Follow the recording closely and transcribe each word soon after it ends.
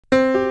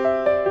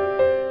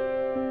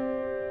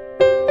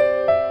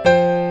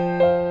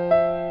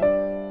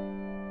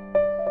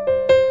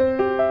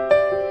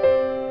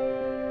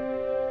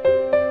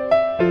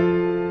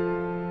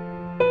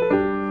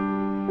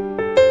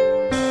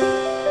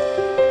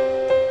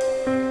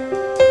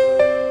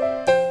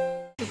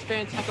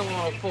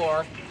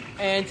store,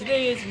 and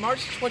today is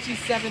March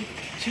 27th,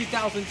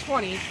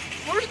 2020.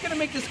 We're just going to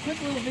make this quick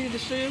little video to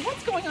show you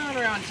what's going on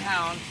around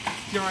town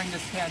during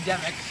this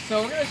pandemic.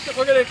 So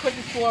we're going to quickly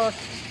explore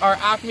our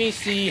Acme,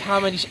 see how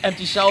many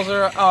empty shelves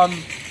are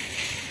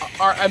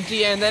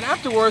empty, and then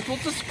afterwards we'll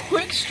just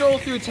quick stroll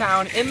through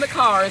town in the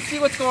car and see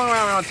what's going on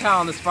around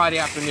town this Friday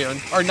afternoon,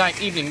 or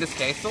evening in this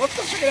case. So let's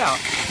go check it out.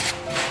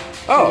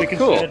 Oh, so we can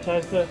cool.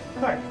 sanitize the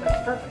car.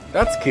 That's perfect.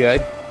 That's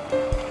good.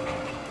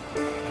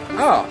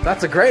 Oh,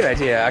 that's a great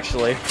idea,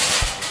 actually.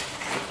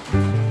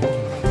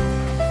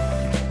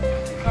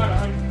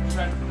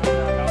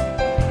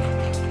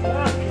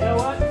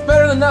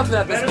 Better than nothing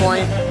at this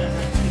point.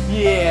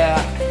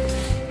 Yeah.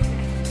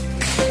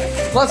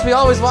 Plus, we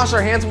always wash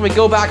our hands when we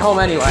go back home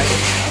anyway.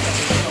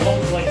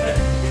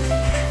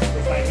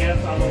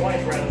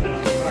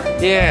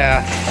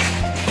 Yeah.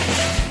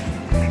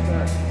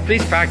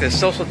 Please practice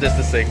social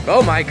distancing.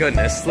 Oh my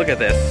goodness, look at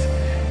this.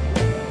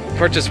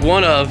 Purchase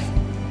one of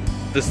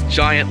this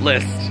giant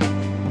list.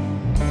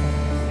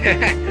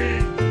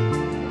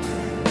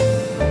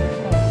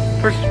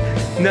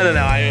 No,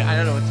 I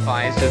don't know, it's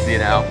fine, it's just, you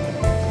know.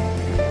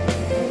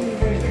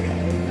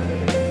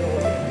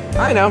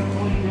 I know.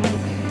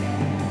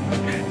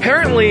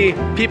 Apparently,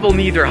 people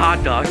need their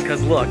hot dogs,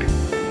 because look.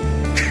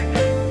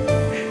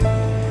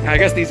 I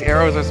guess these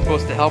arrows are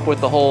supposed to help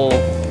with the whole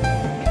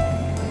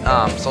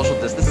social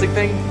distancing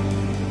thing.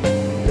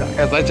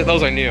 Because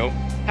those are new.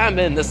 Haven't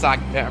been in this sock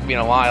in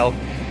a while.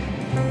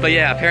 But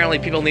yeah, apparently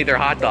people need their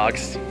hot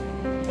dogs.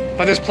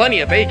 But there's plenty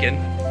of bacon.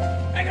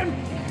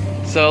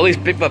 So at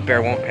least Big Butt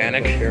Bear won't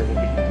panic.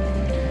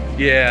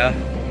 Yeah.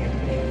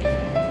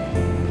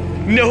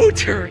 No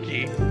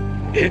turkey.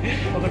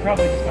 Well, they're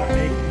probably just not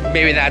making.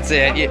 Maybe that's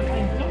it. Yeah.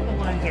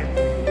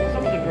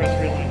 Some of the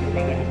grocery lines are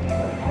probably just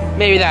not.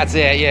 Maybe that's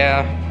it,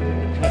 yeah.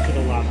 Touch it a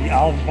lot. The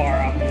olive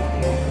bar, obviously.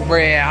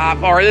 Yeah,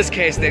 or in this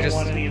case, they just.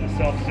 Don't want any of the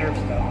self-serve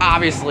stuff.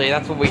 Obviously,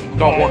 that's what we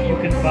don't want. You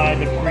can buy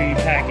the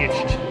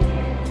pre-packaged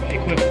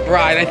equipment.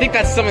 Right, I think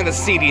that's something the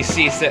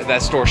CDC said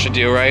that store should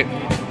do, right?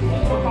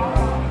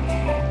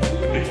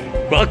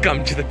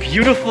 Welcome to the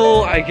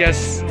beautiful, I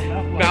guess,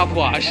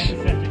 mouthwash.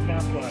 Antiseptic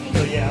mouthwash.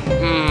 So yeah.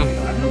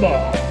 Cotton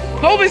balls.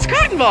 Oh, there's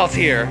cotton balls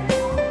here.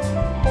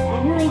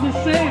 The world is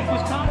safe.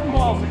 There's cotton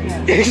balls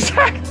again.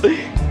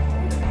 Exactly.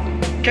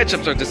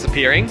 Ketchups are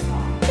disappearing.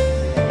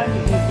 That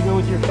just needs to go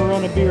with your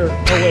Corona beer.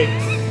 Oh wait,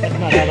 that's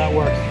not how that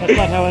works. That's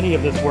not how any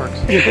of this works.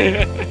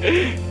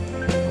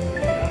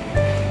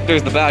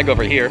 There's the bag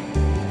over here.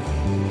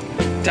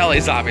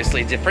 Deli's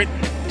obviously different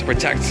to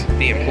protect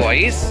the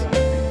employees.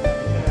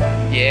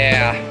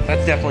 Yeah,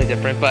 that's definitely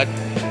different, but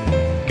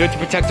good to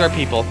protect our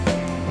people.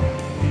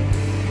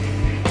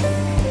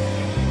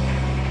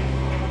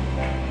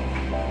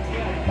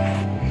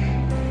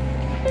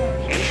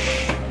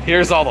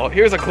 Here's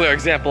a clear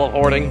example of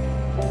hoarding.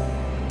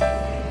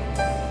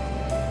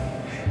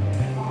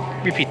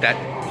 Repeat that.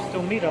 There's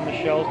still meat on the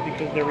shelves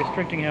because they're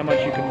restricting how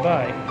much you can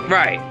buy.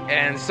 Right,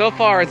 and so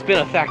far it's been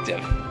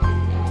effective.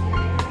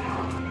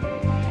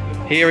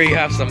 Here we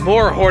have some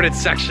more hoarded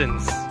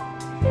sections.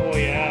 Oh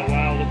yeah,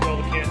 wow, look at all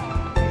the kids.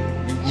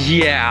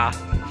 Yeah.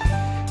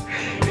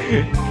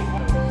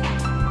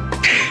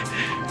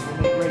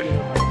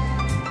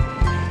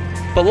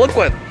 But look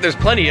what there's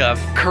plenty of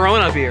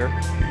Corona beer.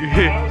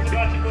 I was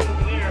about to go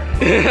over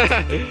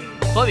there.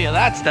 Plenty of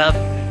that stuff.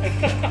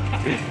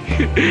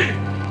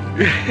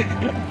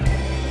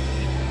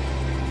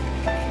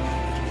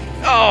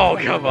 Oh,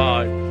 come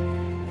on.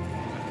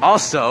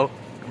 Also,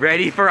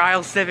 ready for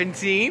aisle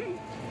 17?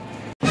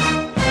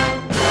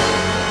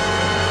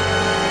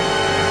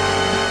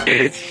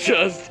 It's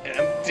just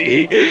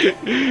empty.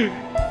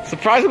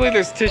 Surprisingly,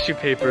 there's tissue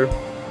paper.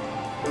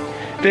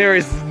 There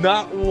is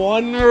not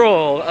one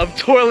roll of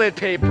toilet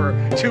paper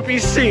to be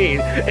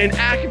seen in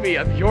Acme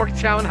of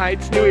Yorktown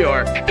Heights, New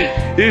York.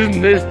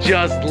 Isn't this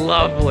just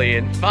lovely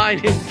and fine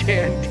and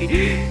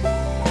dandy?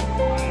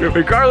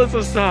 Regardless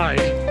of size,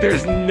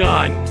 there's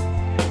none.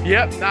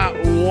 Yep, not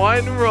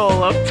one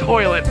roll of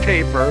toilet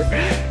paper.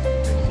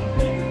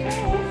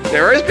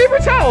 There is paper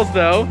towels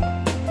though.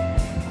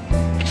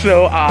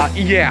 So,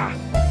 yeah.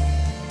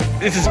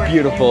 This is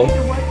beautiful.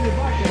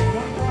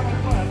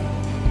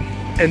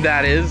 And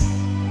that is...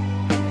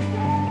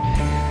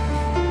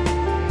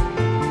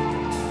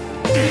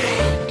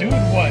 Dude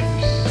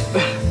wipes.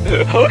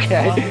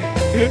 Okay.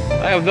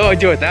 I have no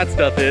idea what that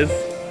stuff is.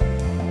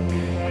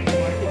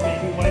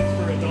 Baby wipes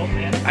for adult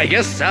men? I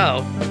guess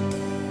so.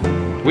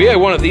 We had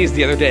one of these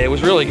the other day. It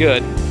was really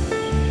good.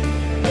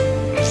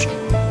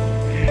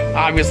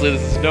 Obviously,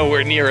 this is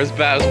nowhere near as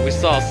bad as what we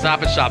saw at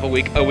Stop & Shop 2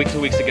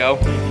 weeks ago.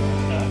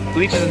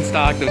 Bleach is in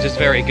stock. That was just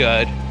very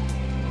good.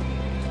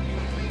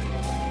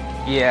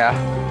 Yeah.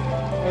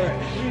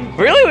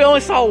 Really, we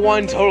only saw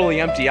one totally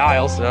empty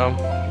aisle, so...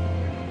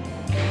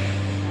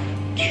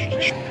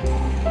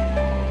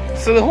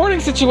 So the hoarding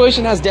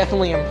situation has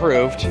definitely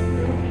improved.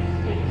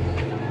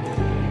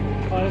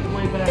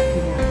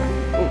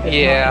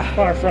 Yeah.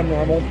 Far from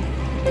normal.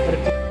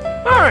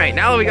 Alright,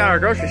 now that we got our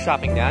grocery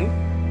shopping done,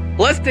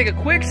 let's take a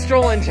quick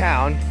stroll in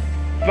town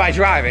by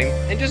driving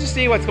and just to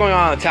see what's going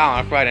on in the town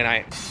on a Friday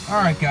night.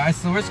 Alright guys,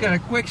 so we're just gonna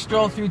quick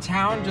stroll through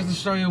town just to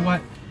show you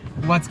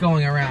what's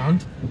going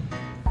around.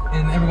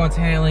 And everyone's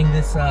handling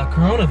this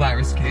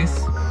coronavirus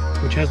case.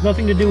 Which has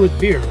nothing to do with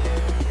beer.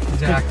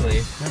 Exactly.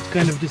 That's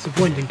kind of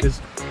disappointing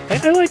because I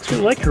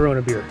actually like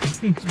Corona beer.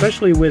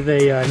 Especially with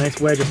a nice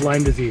wedge of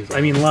lime disease.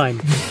 I mean lime.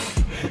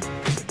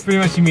 Pretty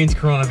much he means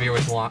Corona beer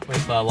with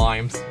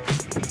limes.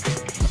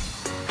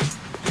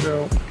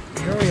 So,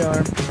 here we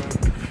are.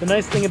 The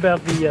nice thing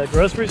about the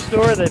grocery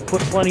store, they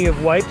put plenty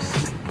of wipes,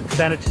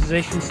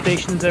 sanitization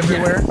stations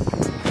everywhere. Yeah.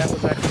 That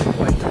was actually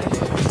quite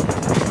nice.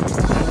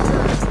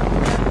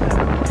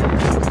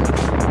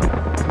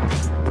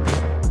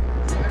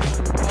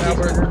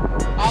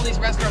 All these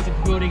restaurants are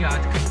promoting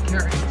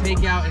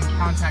takeout and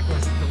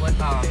contactless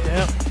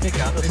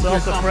pickup. The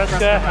Salsa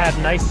Fresca had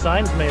nice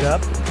signs made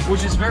up.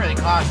 Which is very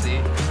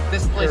classy.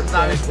 This place is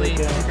obviously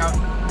takeout.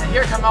 And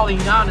here come all the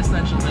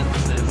non-essential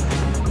businesses.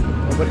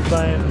 Nobody's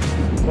buying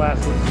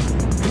glasses.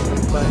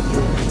 Nobody's buying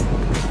jewelry.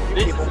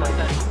 This is an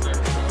essential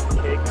service.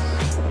 Cakes.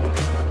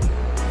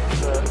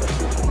 The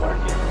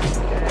supermarket.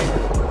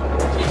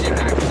 TJ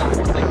Maxx is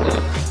obviously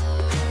closed.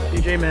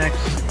 TJ Maxx,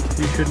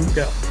 you shouldn't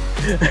go.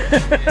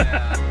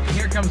 Yeah.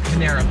 Here comes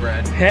Panera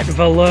Bread. Het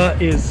Villa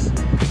is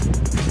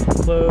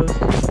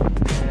closed.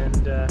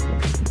 And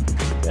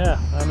yeah,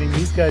 I mean,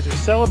 these guys are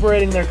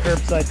celebrating their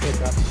curbside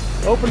pickup.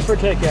 Open for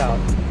takeout.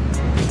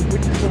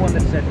 Which is the one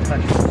that said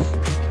touchless?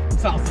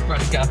 Salsa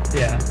Fresca.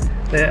 Yeah.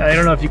 I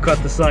don't know if you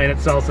caught the sign at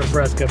Salsa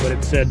Fresca, but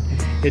it said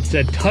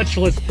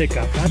touchless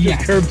pickup. Not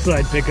just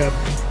curbside pickup,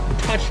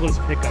 touchless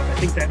pickup. I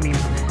think that means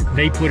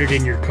they put it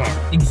in your car.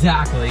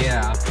 Exactly,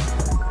 yeah.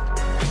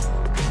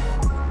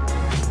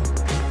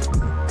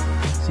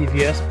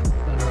 CVS, I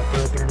don't know if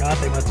they're open or not.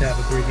 They must have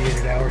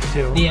abbreviated hours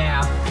too.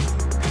 Yeah.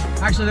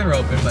 Actually, they're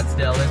open, but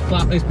still,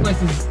 there's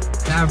places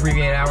that have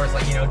abbreviated hours,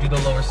 like, you know, do the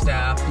lower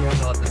staff. You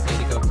don't let this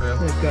lady go through.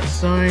 They've got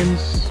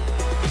signs.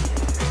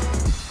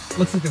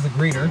 Looks like there's a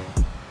greeter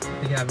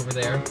they have over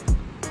there,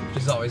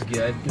 which is always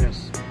good.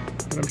 Yes.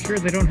 But I'm sure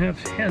they don't have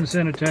hand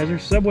sanitizer.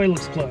 Subway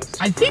looks closed.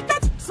 I think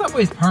that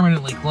Subway's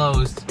permanently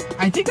closed.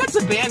 I think that's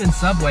abandoned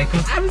Subway,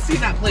 because I haven't seen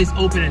that place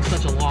open in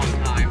such a long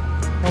time.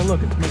 Oh,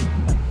 look, it's me.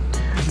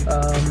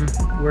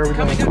 Where are we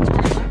Coming going? up to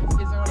our left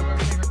is one of our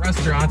favorite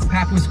restaurants,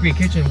 Papoose Green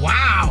Kitchen.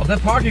 Wow,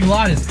 that parking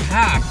lot is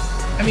packed.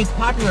 I mean, it's a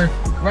popular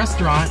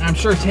restaurant, and I'm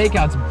sure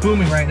takeout's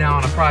booming right now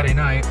on a Friday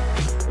night.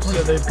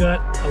 So they've got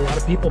a lot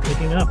of people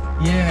picking up.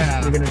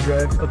 Yeah. We're gonna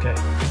drive, okay.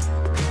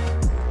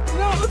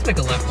 No, let's make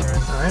a left turn.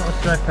 All right,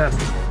 let's drive past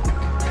them.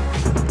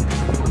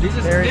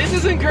 This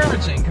is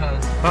encouraging,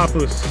 cause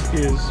Papoose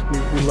is,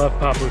 we love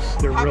Papoose.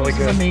 They're really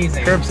good. Papoose is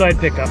amazing. Curbside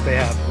pickup they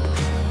have.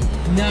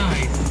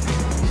 Nice.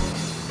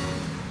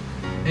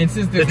 And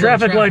since the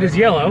traffic light is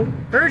yellow,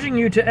 urging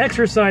you to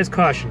exercise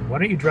caution. Why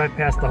don't you drive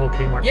past the whole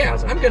Kmart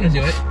plaza? I'm gonna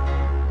do it.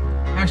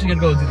 I'm actually gonna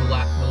go do the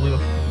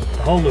loop.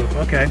 The whole loop,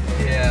 okay.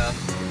 Yeah.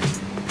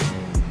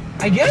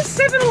 I guess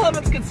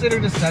 7-Eleven's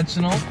considered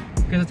essential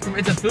because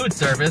it's a food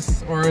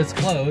service, or it's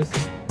closed.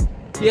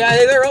 Yeah,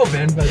 they're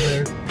open, but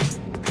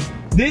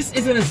this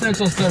is an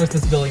essential service.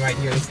 This building right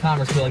here, this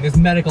commerce building. There's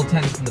medical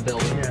tenants in the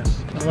building.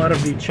 Yes. A lot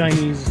of the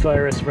Chinese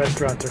virus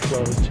restaurants are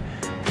closed.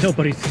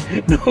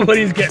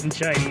 Nobody's getting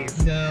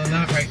Chinese. No,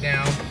 not right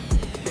now.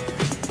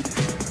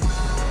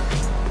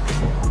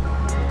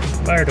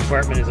 Fire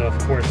department is of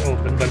course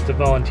open, but it's a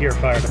volunteer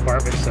fire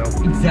department, so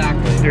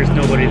exactly. There's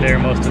nobody there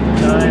most of the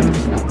time.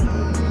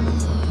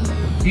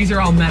 These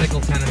are all medical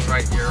tenants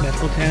right here.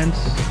 Medical tenants.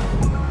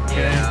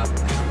 Yeah.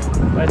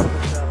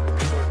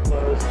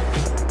 Closed.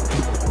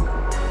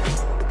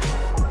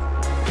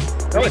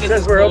 Oh, it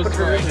says we're open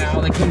for right now.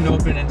 They couldn't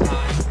open in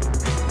time.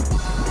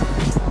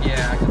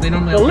 Yeah, because they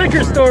don't. The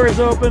liquor store is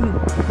open.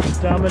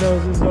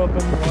 Domino's is open.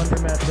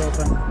 Laundromat's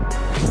open.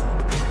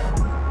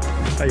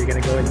 Oh, you're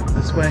gonna go in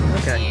this way?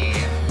 Okay.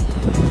 Yeah.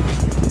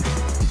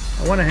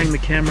 I want to hang the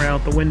camera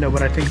out the window,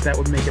 but I think that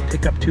would make it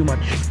pick up too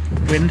much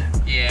wind.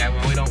 Yeah,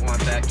 well, we don't want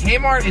that.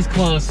 Kmart is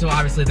closed, so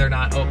obviously they're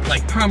not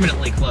like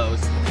permanently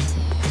closed.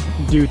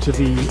 Due to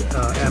the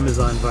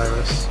Amazon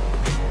virus.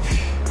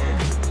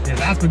 Yeah,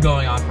 that's been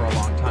going on for a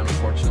long time,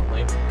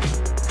 unfortunately.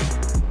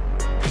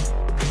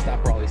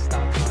 Stop for all these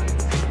stop signs.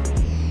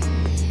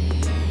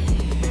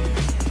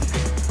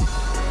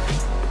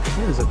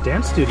 Oh, there's a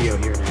dance studio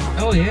here now.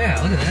 Oh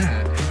yeah, look at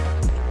that.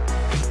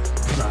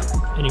 Not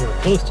anywhere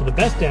close to the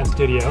best dance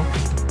studio.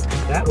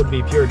 That would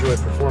be Pure Joy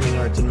Performing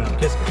Arts in Mount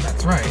Kisco.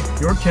 That's right.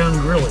 Yorktown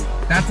Grilling.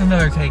 That's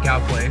another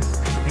takeout place.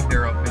 I think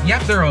they're open.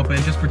 Yep, they're open,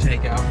 just for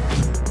takeout.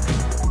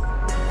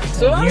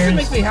 So it honestly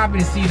makes me happy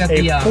to see that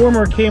the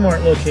former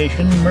Kmart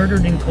location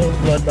murdered in cold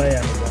blood by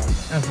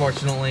Amazon.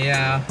 Unfortunately,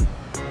 yeah.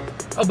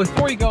 Oh,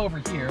 before you go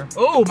over here,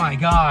 oh my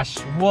gosh,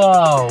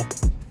 whoa.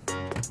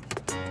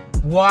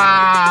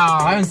 Wow,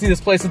 I haven't seen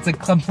this place since it's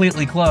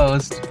completely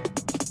closed.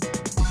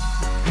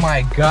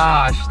 My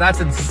gosh, that's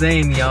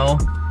insane, yo.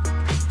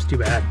 It's too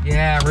bad.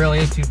 Yeah, it really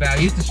is too bad.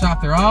 I used to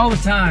shop there all the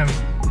time.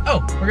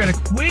 Oh, we're gonna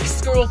quick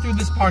scroll through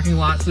this parking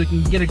lot so we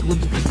can get a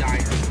glimpse of the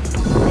diner.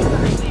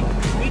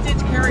 We did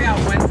carry out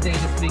Wednesday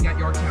this week at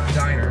Yorktown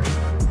Diner.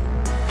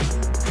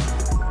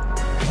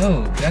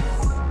 Oh,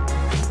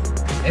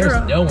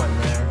 there's no one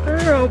there.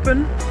 They're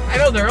open. I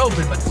know they're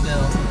open, but still.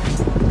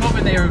 I was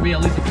hoping there would be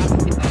at least a couple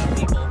people.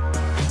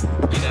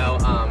 You know,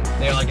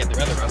 they're like at the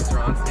other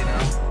restaurants, you know.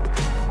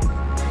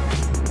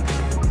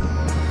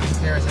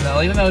 Seriously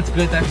though, even though it's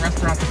good that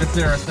restaurants are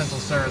considered essential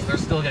service, they're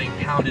still getting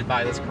pounded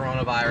by this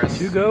coronavirus.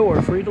 To go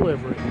or free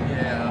delivery.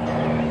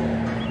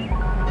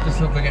 Yeah. Just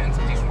hope we're getting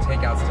some decent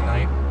takeouts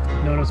tonight.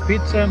 Nono's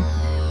Pizza.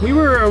 We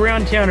were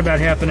around town about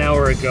half an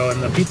hour ago,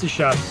 and the pizza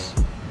shops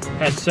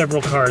had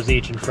several cars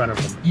each in front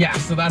of them. Yeah,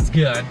 so that's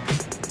good.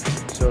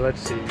 So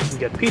let's see. You can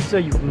get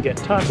pizza. You can get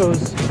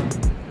tacos.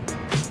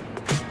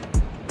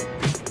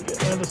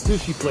 And the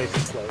sushi place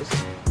is closed.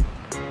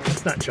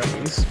 That's not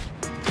Chinese.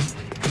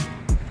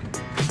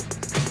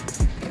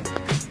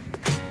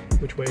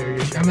 Which way are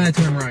you? I'm gonna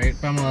turn right,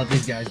 but I'm gonna let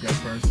these guys go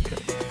first.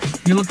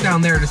 You look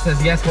down there, it just says,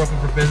 yes, we're open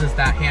for business,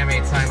 that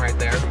handmade sign right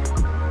there.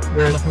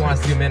 Or if you want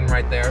to zoom in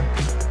right there.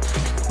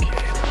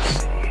 Okay, let's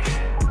see.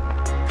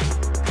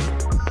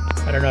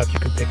 I don't know if you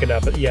can pick it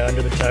up, but yeah,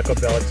 under the Taco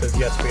Bell it says,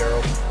 yes, we are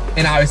open.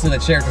 And obviously the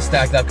chairs are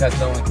stacked up because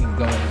no one can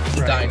go in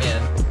and dine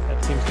in.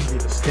 That seems to be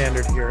the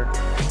standard here.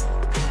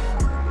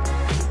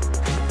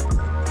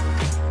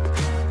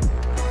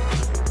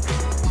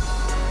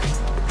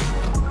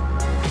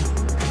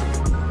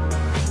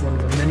 One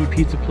of the many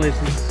pizza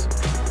places.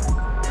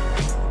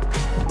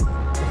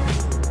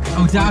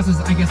 Oh, Daz is,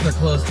 I guess they're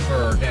closed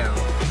for now.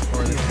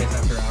 Or it's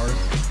after hours.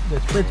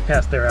 It's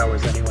past their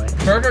hours anyway.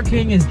 Burger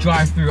King is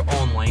drive-through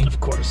only. Of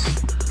course.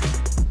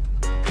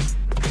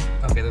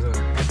 Okay, there's another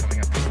car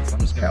coming up, so I'm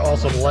just gonna...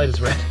 Also, the light is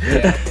red.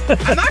 Yeah.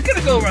 I'm not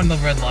gonna go run the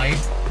red light.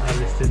 I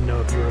just didn't know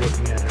if you were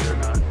looking at it or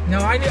not. No,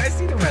 I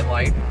see the red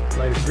light.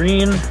 Light is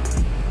green.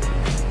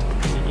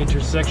 The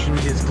intersection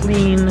is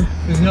clean.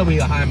 There's nobody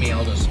behind me,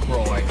 I'll just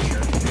scroll right here.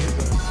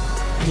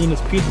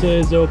 Nina's Pizza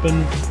is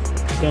open.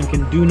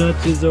 Dunkin'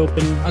 Donuts is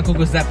open. Uncle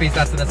Giuseppe's,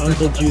 that's an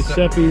Uncle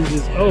Giuseppe's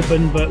is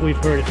open, but we've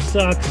heard it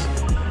sucks.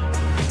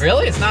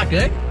 Really? It's not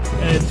good?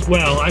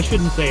 Well, I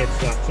shouldn't say it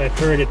sucks. I've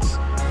heard it's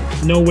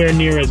nowhere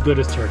near as good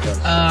as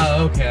Turco's.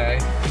 Oh, okay.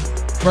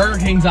 Burger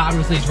King's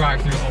obviously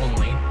drive-through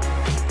only.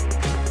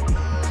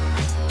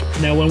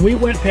 Now, when we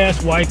went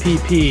past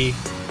YPP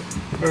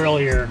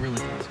earlier,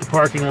 the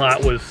parking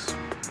lot was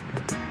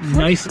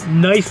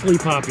nicely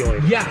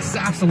populated. Yes,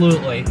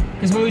 absolutely.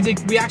 Because when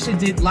we actually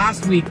did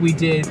last week, we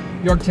did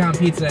Yorktown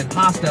Pizza and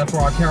Pasta for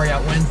our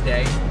carry-out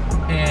Wednesday,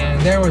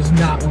 and there was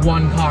not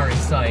one car in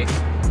sight.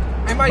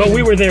 But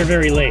we were there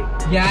very late.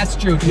 Yeah, that's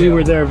true too. We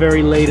were there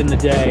very late in the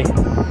day,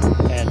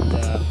 and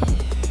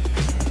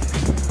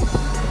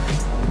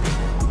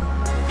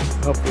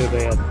hopefully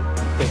they had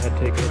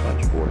taken a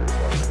bunch of orders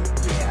already.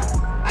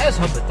 Yeah, I just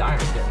hope the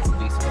diner's getting some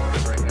decent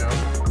orders right now.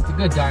 It's a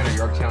good diner,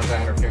 Yorktown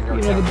Diner. If you're in Yorktown.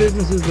 You know, the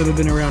businesses that have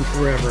been around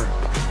forever,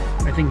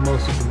 I think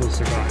most of them will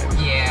survive.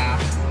 Yeah.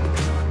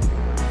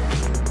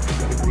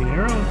 Got a green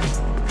arrow.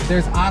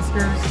 There's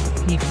Oscar's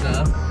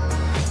Pizza.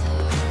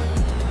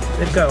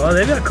 They've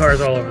got cars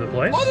all over the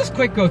place. I'll just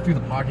quick go through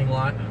the parking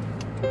lot.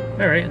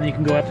 All right, and then you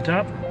can go out the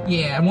top.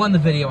 Yeah, I'm on the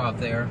video out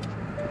there.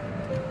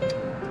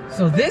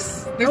 So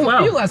there's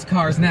a few less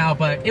cars now,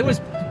 but it was,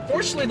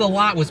 fortunately the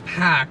lot was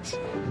packed.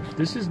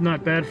 This is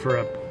not bad for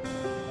a...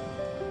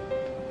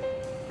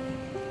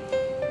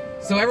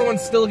 So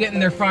everyone's still getting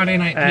their Friday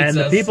night pizzas. And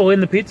the people in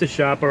the pizza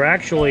shop are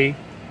actually,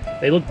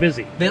 they look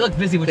busy. They look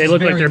busy, which they is look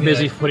very like they're good.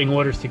 busy putting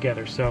orders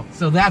together, so.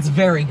 So that's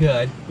very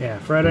good. Yeah,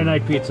 Friday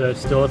night pizza is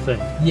still a thing.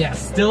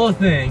 Yes, still a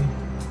thing.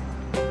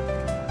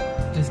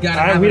 Just gotta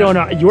have we don't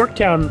know.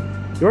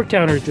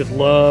 Yorktowners just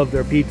love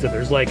their pizza.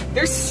 There's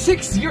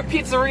 6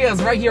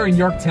 pizzerias right here in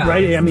Yorktown.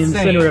 Right, I mean, in the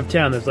insane. center of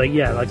town, there's 6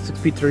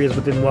 pizzerias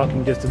within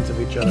walking distance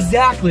of each other.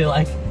 Exactly,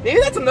 maybe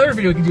that's another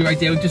video we can do right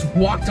there. We just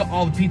walk to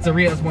all the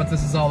pizzerias once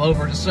this is all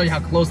over, just show you how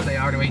close they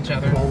are to each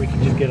other. Or we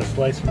can just get a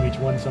slice from each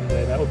one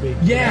someday. That would be...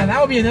 Yeah, that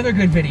would be another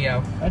good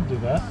video. I'd do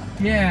that.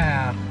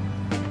 Yeah.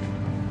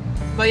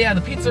 But yeah,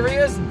 the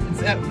pizzerias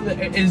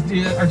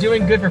are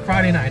doing good for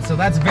Friday night, so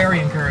that's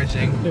very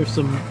encouraging. There's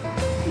some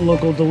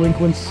local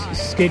delinquents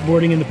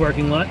skateboarding in the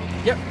parking lot.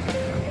 Yep.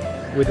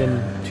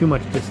 Within too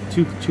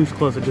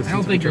close a distance. I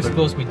don't think you're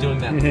supposed to be doing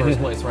that in the first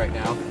place right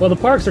now. Well, the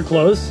parks are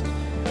closed,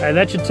 and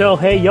that should tell,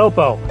 hey,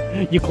 Yopo,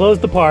 you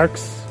closed the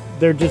parks.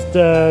 They're just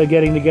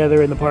getting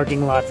together in the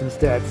parking lots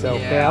instead. So,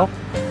 yeah. pal.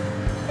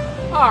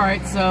 All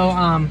right, so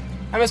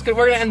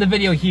we're gonna end the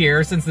video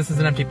here since this is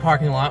an empty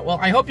parking lot. Well,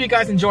 I hope you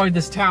guys enjoyed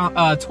this tour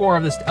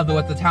of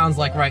what the town's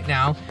like right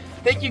now.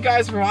 Thank you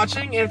guys for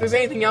watching, and if there's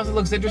anything else that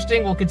looks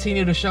interesting, we'll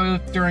continue to show you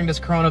during this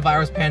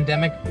coronavirus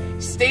pandemic.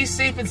 Stay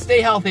safe and stay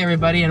healthy,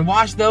 everybody, and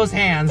wash those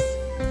hands.